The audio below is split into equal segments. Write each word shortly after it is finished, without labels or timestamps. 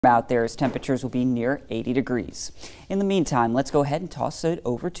out there as temperatures will be near 80 degrees. In the meantime, let's go ahead and toss it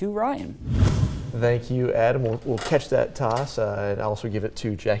over to Ryan. Thank you, Adam. We'll catch that toss and also give it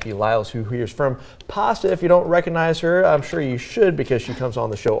to Jackie Lyles, who hears from PASA. If you don't recognize her, I'm sure you should, because she comes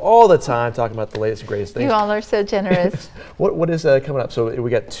on the show all the time talking about the latest and greatest things. You all are so generous. What is coming up? So we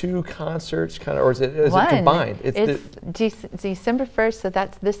got 2 concerts, kind of, or is it combined? It's December 1st, so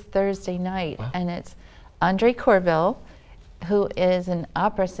that's this Thursday night, wow. And it's Andre Courville, who is an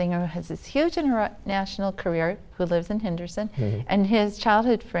opera singer who has this huge international career, who lives in Henderson, and his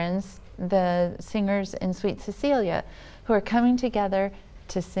childhood friends, the singers in Sweet Cecilia, who are coming together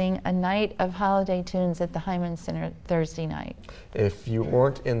to sing a night of holiday tunes at the Heymann Center Thursday night. If you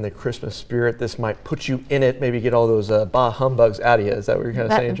weren't in the Christmas spirit, this might put you in it, maybe get all those bah humbugs out of you. Is that what you're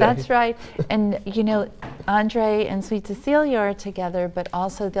kind of saying, Jackie? That's right. And you know, Andre and Sweet Cecilia are together, but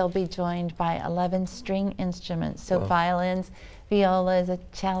also they'll be joined by 11 string instruments. So violins, violas, a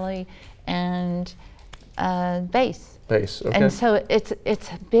cello, and bass. Bass, okay. And so it's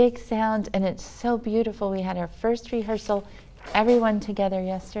a big sound, and it's so beautiful. We had our first rehearsal, everyone together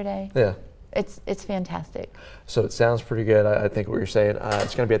yesterday. Yeah. It's fantastic. So it sounds pretty good. I think what you're saying.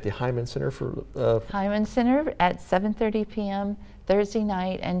 It's going to be at the Heymann Center for Heymann Center at 7:30 p.m. Thursday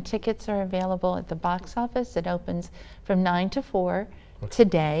night, and tickets are available at the box office. It opens from 9 to 4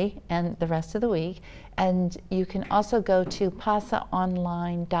 today and the rest of the week. And you can also go to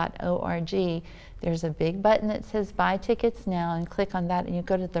pasaonline.org. There's a big button that says buy tickets now, and click on that and you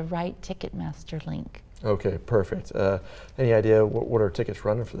go to the right Ticketmaster link. Okay, perfect. Any idea what are tickets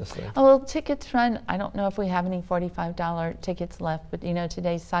running for this thing? Oh, well, tickets run, I don't know if we have any $45 tickets left, but you know,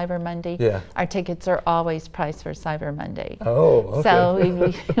 today's Cyber Monday. Yeah. Our tickets are always priced for Cyber Monday. Oh, okay. So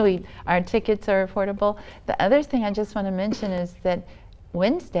our tickets are affordable. The other thing I just want to mention is that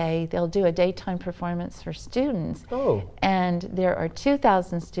Wednesday, they'll do a daytime performance for students. Oh. And there are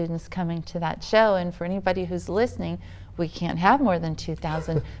 2,000 students coming to that show. And for anybody who's listening, we can't have more than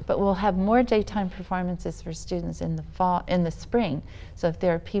 2,000, but we'll have more daytime performances for students in the fall, in the spring. So if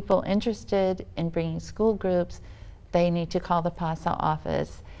there are people interested in bringing school groups, they need to call the PASA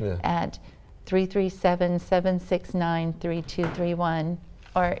office at 337-769-3231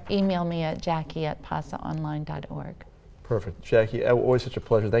 or email me at jackie@pasaonline.org. Perfect. Jackie, always such a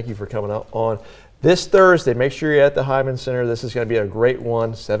pleasure. Thank you for coming out on this Thursday. Make sure you're at the Heymann Center. This is going to be a great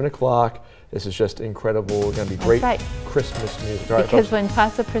one, 7 o'clock. This is just incredible. It's going to be great Christmas music. All right, because when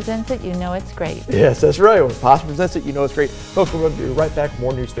PASA presents it, you know it's great. Yes, that's right. When PASA presents it, you know it's great. Folks, we're going to be right back.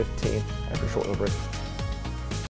 More News 15 after a short little break.